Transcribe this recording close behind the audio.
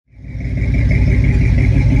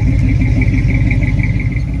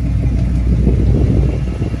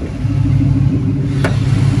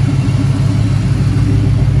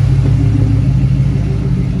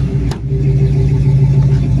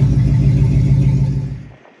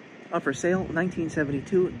Up for sale,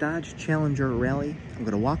 1972 Dodge Challenger Rallye. I'm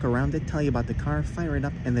going to walk around it, tell you about the car, fire it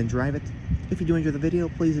up, and then drive it. If you do enjoy the video,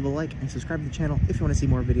 please leave a like and subscribe to the channel if you want to see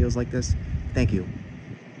more videos like this. Thank you.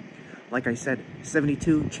 Like I said,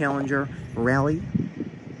 72 Challenger Rallye.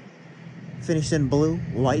 Finished in blue,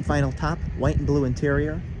 white vinyl top, white and blue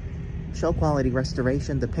interior. Show quality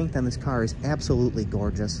restoration. The paint on this car is absolutely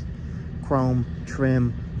gorgeous. Chrome,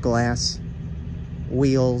 trim, glass,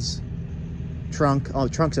 wheels, trunk. Oh,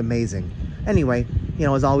 trunk's amazing. Anyway, you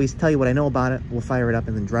know, as always, tell you what I know about it. We'll fire it up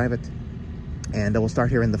and then drive it. And we'll start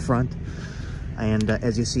here in the front. And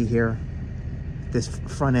as you see here, this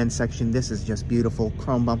front end section, this is just beautiful.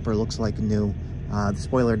 Chrome bumper looks like new. The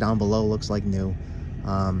spoiler down below looks like new.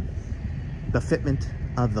 The fitment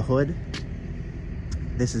of the hood,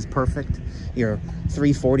 this is perfect. Your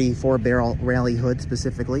 344 barrel Rallye hood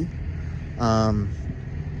specifically. I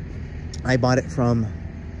bought it from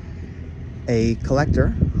a collector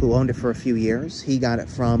who owned it for a few years. He got it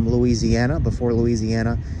from Louisiana. Before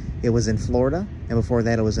Louisiana, it was in Florida, and before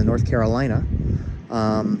that it was in North Carolina.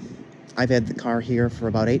 I've had the car here for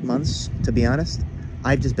about 8 months, to be honest.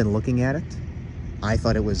 I've just been looking at it. I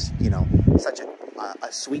thought it was, you know, such a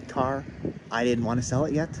sweet car. I didn't want to sell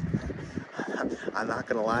it yet. I'm not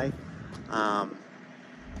gonna lie.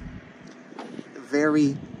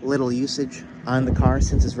 Very little usage on the car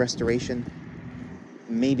since its restoration.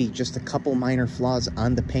 Maybe just a couple minor flaws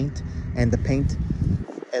on the paint, and the paint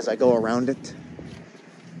as I go around it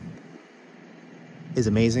is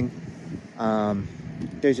amazing.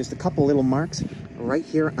 There's just a couple little marks right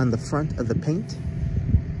here on the front of the paint.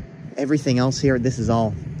 Everything else here, this is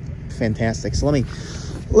all fantastic. So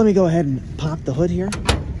let me go ahead and pop the hood here.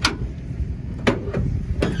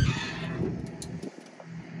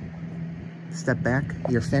 Step back,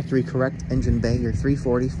 your factory correct engine bay, your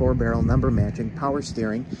 344 barrel number matching, power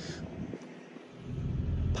steering,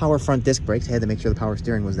 power front disc brakes, I had to make sure the power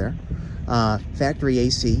steering was there, factory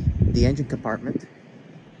AC, the engine compartment.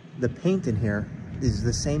 The paint in here is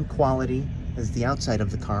the same quality as the outside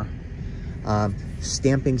of the car.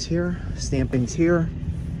 Stampings here,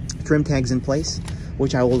 trim tags in place,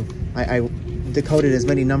 which I decoded as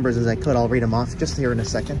many numbers as I could. I'll read them off just here in a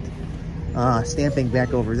second. Stamping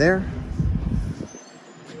back over there.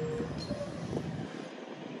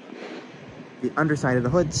 The underside of the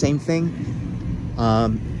hood, same thing.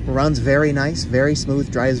 Runs very nice, very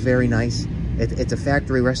smooth, drives very nice. It's a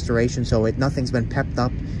factory restoration, so nothing's been pepped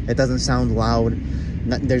up. It doesn't sound loud.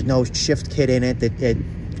 There's no shift kit in it.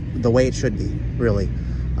 The way it should be, really.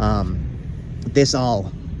 This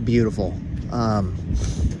all beautiful. So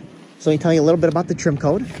let me tell you a little bit about the trim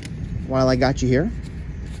code while I got you here.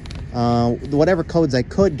 Whatever codes I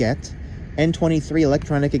could get. N23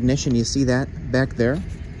 electronic ignition, you see that back there.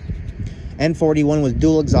 N41 was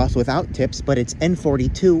dual exhaust without tips, but it's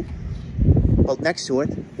N42 next to it,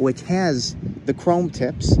 which has the chrome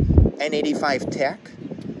tips, N85 TAC,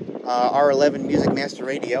 R11 Music Master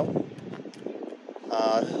Radio,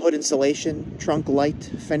 hood insulation, trunk light,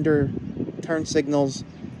 fender turn signals,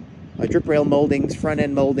 drip rail moldings, front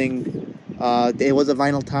end molding. It was a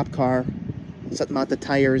vinyl top car. Something about the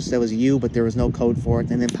tires, that was U, but there was no code for it.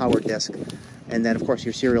 And then power disc, and then of course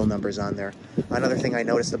your serial numbers on there. Another thing I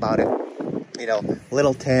noticed about it, you know,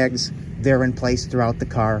 little tags, they're in place throughout the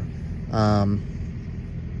car.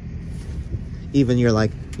 Even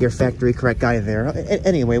your factory correct guy there.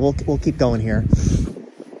 Anyway, we'll keep going here.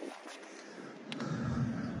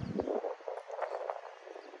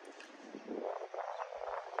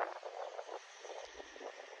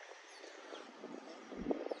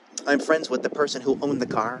 I'm friends with the person who owned the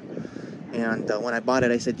car, and when I bought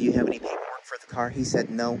it, I said, "Do you have any paperwork for the car?" He said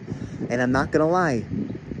no, and I'm not gonna lie,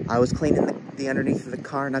 I was cleaning the underneath of the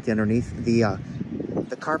car, not the underneath, the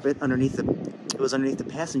carpet underneath it was underneath the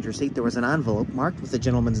passenger seat. There was an envelope marked with the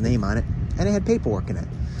gentleman's name on it, and it had paperwork in it.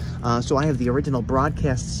 So I have the original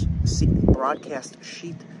broadcast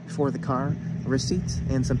sheet for the car, receipts,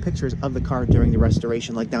 and some pictures of the car during the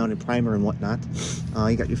restoration, like down in primer and whatnot.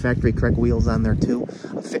 You got your factory correct wheels on there too.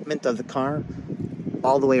 A fitment of the car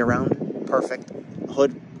all the way around, perfect.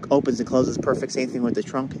 Hood opens and closes perfect. Same thing with the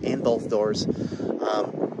trunk and both doors.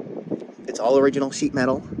 It's all original sheet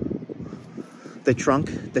metal. The trunk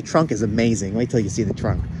is amazing. Wait till you see the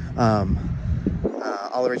trunk.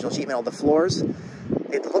 All original sheet metal. The floors,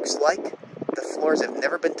 it looks like the floors have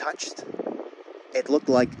never been touched. It looked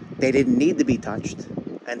like they didn't need to be touched,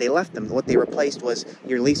 and they left them. What they replaced was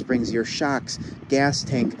your leaf springs, your shocks, gas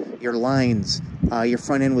tank, your lines. Your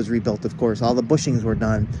front end was rebuilt, of course. All the bushings were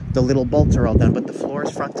done. The little bolts are all done, but the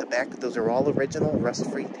floors front to back, those are all original,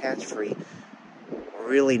 rust-free, patch-free.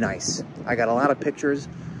 Really nice. I got a lot of pictures.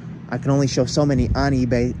 I can only show so many on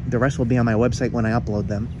eBay. The rest will be on my website when I upload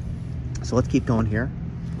them. So let's keep going here.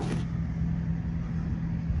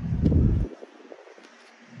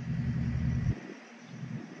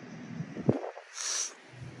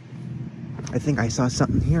 I think I saw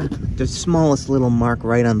something here. The smallest little mark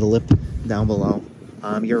right on the lip down below.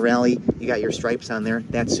 Your Rallye, you got your stripes on there.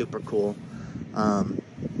 That's super cool.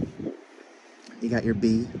 You got your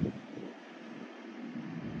B.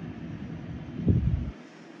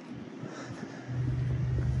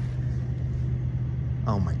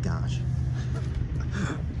 Oh my gosh.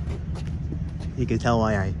 You can tell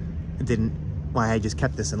why I just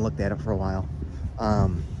kept this and looked at it for a while.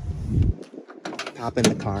 Top in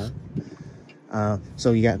the car.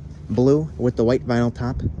 So you got blue with the white vinyl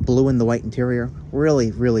top, blue in the white interior.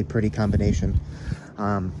 Really, really pretty combination.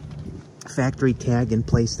 Factory tag in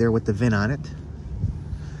place there with the VIN on it.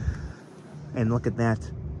 And look at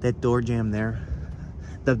that door jamb there.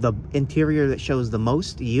 The interior that shows the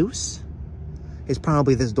most use is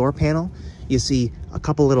probably this door panel. You see a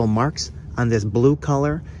couple little marks on this blue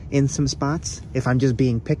color in some spots, if I'm just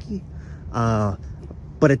being picky. But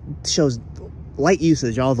it shows light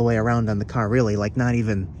usage all the way around on the car, really, like not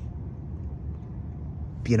even,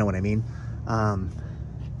 you know what I mean.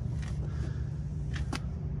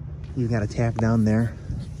 You've got a tack down there,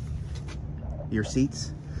 your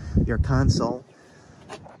seats, your console,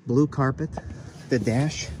 blue carpet, the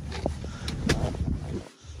dash,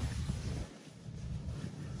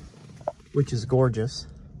 which is gorgeous,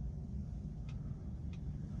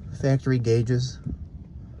 factory gauges,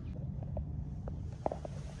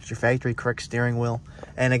 your factory correct steering wheel,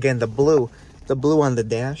 and again the blue on the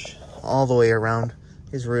dash all the way around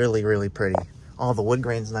is really, really pretty. All the wood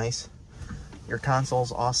grain's nice. Your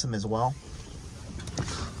console's awesome as well.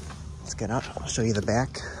 Let's get up, I'll show you the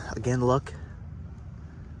back. Again, look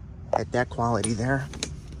at that quality there.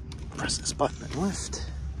 Press this button and lift.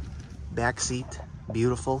 Back seat,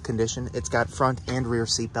 beautiful condition. It's got front and rear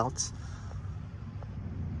seat belts.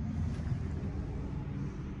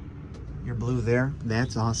 Your blue there,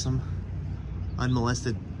 that's awesome.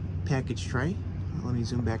 Unmolested package tray. Let me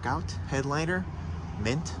zoom back out. Headliner,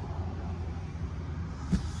 mint.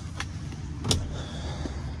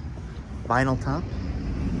 Vinyl top.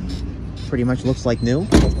 Pretty much looks like new,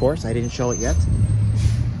 of course. I didn't show it yet.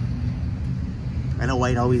 I know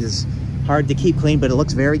white always is hard to keep clean, but it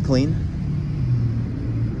looks very clean.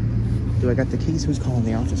 Do I got the keys? Who's calling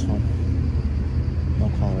the office phone? No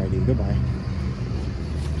caller ID. Goodbye.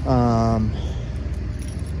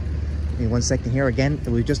 Give me 1 second here. Again, it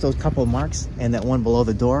was just those couple of marks and that one below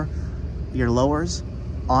the door. Your lowers,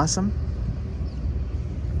 awesome.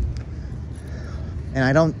 And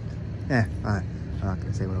I'm not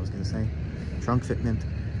gonna say what I was gonna say. Trunk fitment,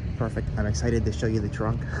 perfect. I'm excited to show you the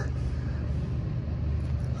trunk.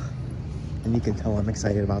 And you can tell I'm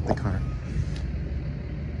excited about the car.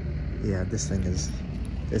 Yeah, this thing is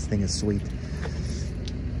sweet.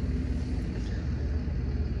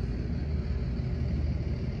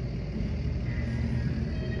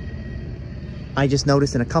 I just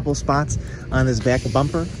noticed in a couple spots on this back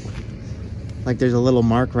bumper, like there's a little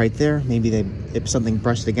mark right there. Maybe if something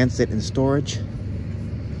brushed against it in storage.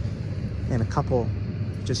 And a couple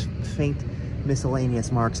just faint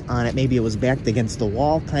miscellaneous marks on it. Maybe it was backed against the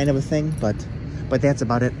wall kind of a thing, but that's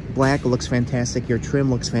about it. Black looks fantastic. Your trim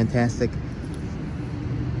looks fantastic.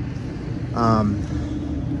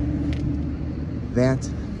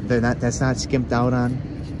 That's not skimped out on.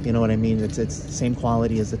 You know what I mean? It's the same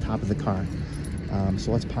quality as the top of the car.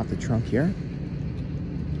 So let's pop the trunk here.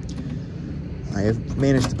 I have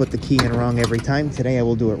managed to put the key in wrong every time. Today I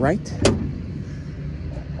will do it right.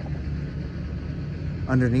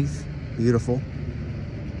 Underneath, beautiful.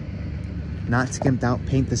 Not skimped out,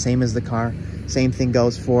 paint the same as the car. Same thing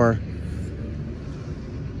goes for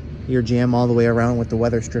your jam all the way around with the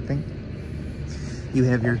weather stripping. You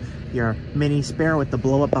have your mini spare with the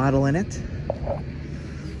blow-up bottle in it.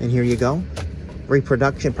 And here you go.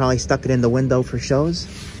 Reproduction, probably stuck it in the window for shows.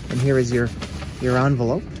 And here is your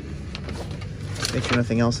envelope. Make sure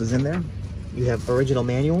nothing else is in there. You have original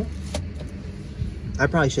manual. I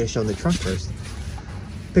probably should have shown the trunk first.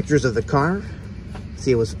 Pictures of the car.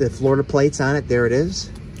 See, it was the Florida plates on it. There it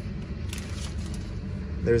is.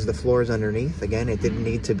 There's the floors underneath. Again, it didn't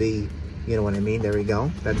need to be, you know what I mean? There we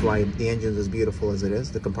go. That's why the engine's as beautiful as it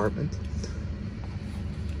is, the compartment.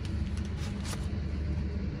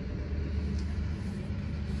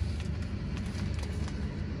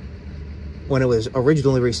 When it was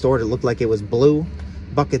originally restored, it looked like it was blue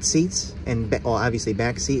bucket seats and, well, obviously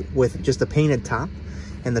back seat with just a painted top.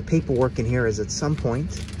 And the paperwork in here is at some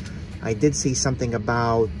point, I did see something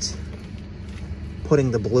about putting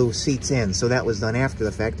the blue seats in. So that was done after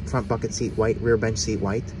the fact. Front bucket seat white, rear bench seat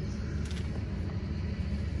white.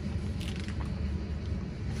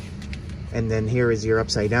 And then here is your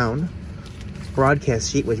upside down broadcast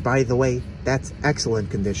sheet, which, by the way, that's excellent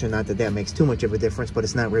condition. Not that that makes too much of a difference, but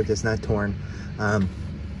it's not ripped, it's not torn.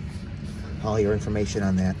 All your information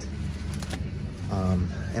on that.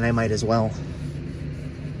 And I might as well,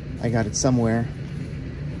 I got it somewhere.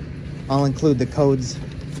 I'll include the codes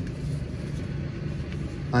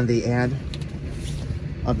on the ad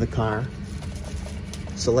of the car.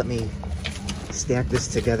 So let me stack this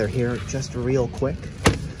together here just real quick,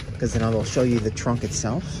 because then I will show you the trunk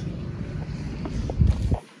itself.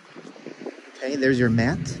 Okay, there's your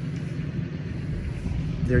mat.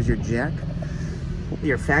 There's your jack.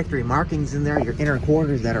 Your factory markings in there, your inner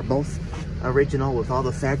quarters that are both original with all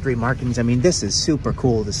the factory markings. I mean, this is super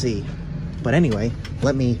cool to see. But anyway,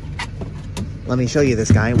 let me show you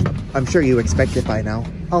this guy. I'm sure you expect it by now.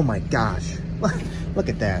 Oh my gosh. Look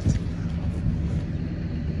at that.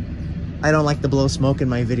 I don't like to blow smoke in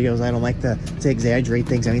my videos. I don't like to exaggerate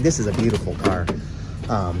things. I mean, this is a beautiful car.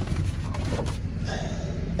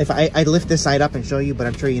 If I'd lift this side up and show you, but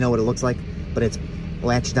I'm sure you know what it looks like. But it's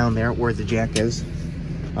latched down there where the jack is.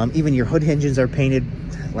 Even your hood hinges are painted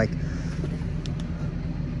like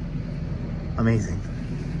amazing.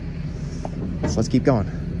 So let's keep going.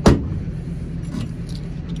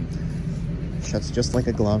 Shuts just like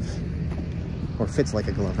a glove, or fits like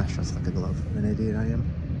a glove, not shuts like a glove. An idiot I am.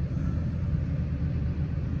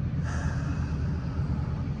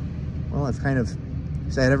 Well, I've kind of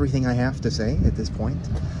said everything I have to say at this point.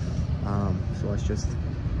 So let's just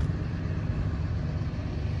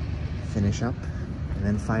finish up and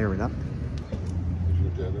then fire it up. Is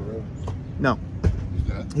your dad around? No. He's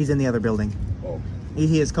not? He's in the other building. Oh.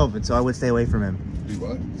 He has COVID, so I would stay away from him. He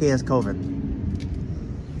what? He has COVID.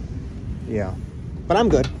 Yeah. But I'm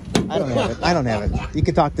good. I don't have it. I don't have it. You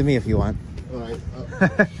can talk to me if you want. All right.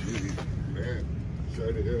 Geez, man,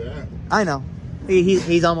 sorry to hear that. I know.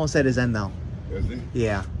 He's almost at his end though. Is he?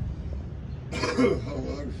 Yeah. How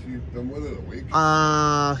long has he been with it? A week?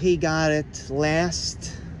 He got it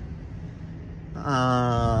last.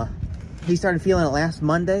 He started feeling it last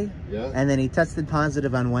Monday. Yeah. And then he tested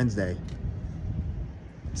positive on Wednesday.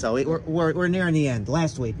 So we're nearing the end.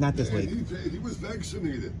 Last week, not this week. He was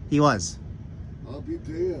vaccinated. He was. I'll be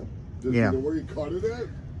damned. Does Yeah. he know where he caught it at?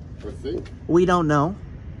 I think. We don't know.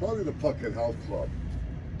 Probably the Puckett Health Club.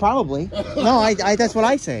 Probably. No, I that's what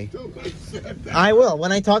I say. Don't I said that. I will.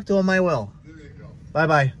 When I talk to him, I will. There you go.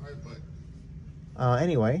 Bye-bye. All right, bye.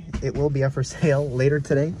 Anyway, it will be up for sale later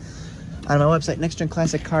today on my website,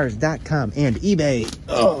 nextgenclassiccars.com and eBay.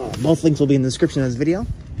 Both links will be in the description of this video.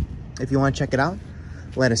 If you want to check it out,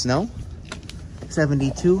 let us know.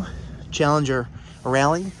 72 Challenger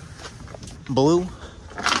Rallye, blue,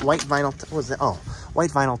 white vinyl. What was that? Oh, white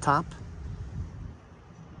vinyl top,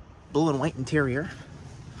 blue and white interior.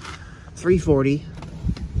 340.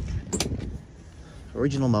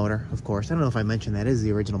 Original motor, of course. I don't know if I mentioned that. It is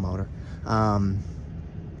the original motor.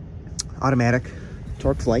 Automatic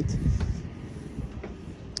torque flight.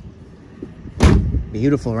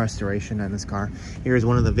 Beautiful restoration on this car. Here's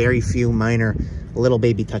one of the very few minor little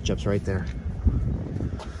baby touch-ups right there.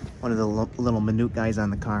 One of the little minute guys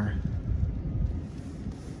on the car.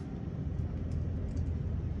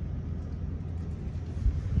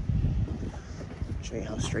 Show you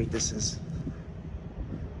how straight this is.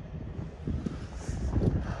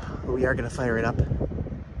 We are going to fire it up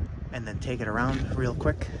and then take it around real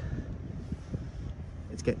quick.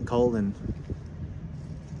 It's getting cold and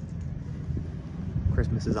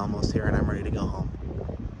Christmas is almost here and I'm ready to go home.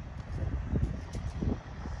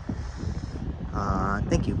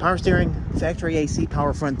 Thank you. Power steering, factory AC,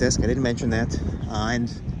 power front disc. I didn't mention that.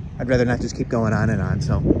 And I'd rather not just keep going on and on.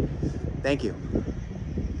 So thank you.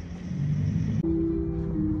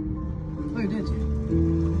 Oh, you did.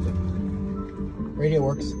 Radio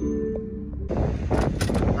works.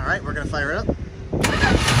 All right, we're gonna fire it up.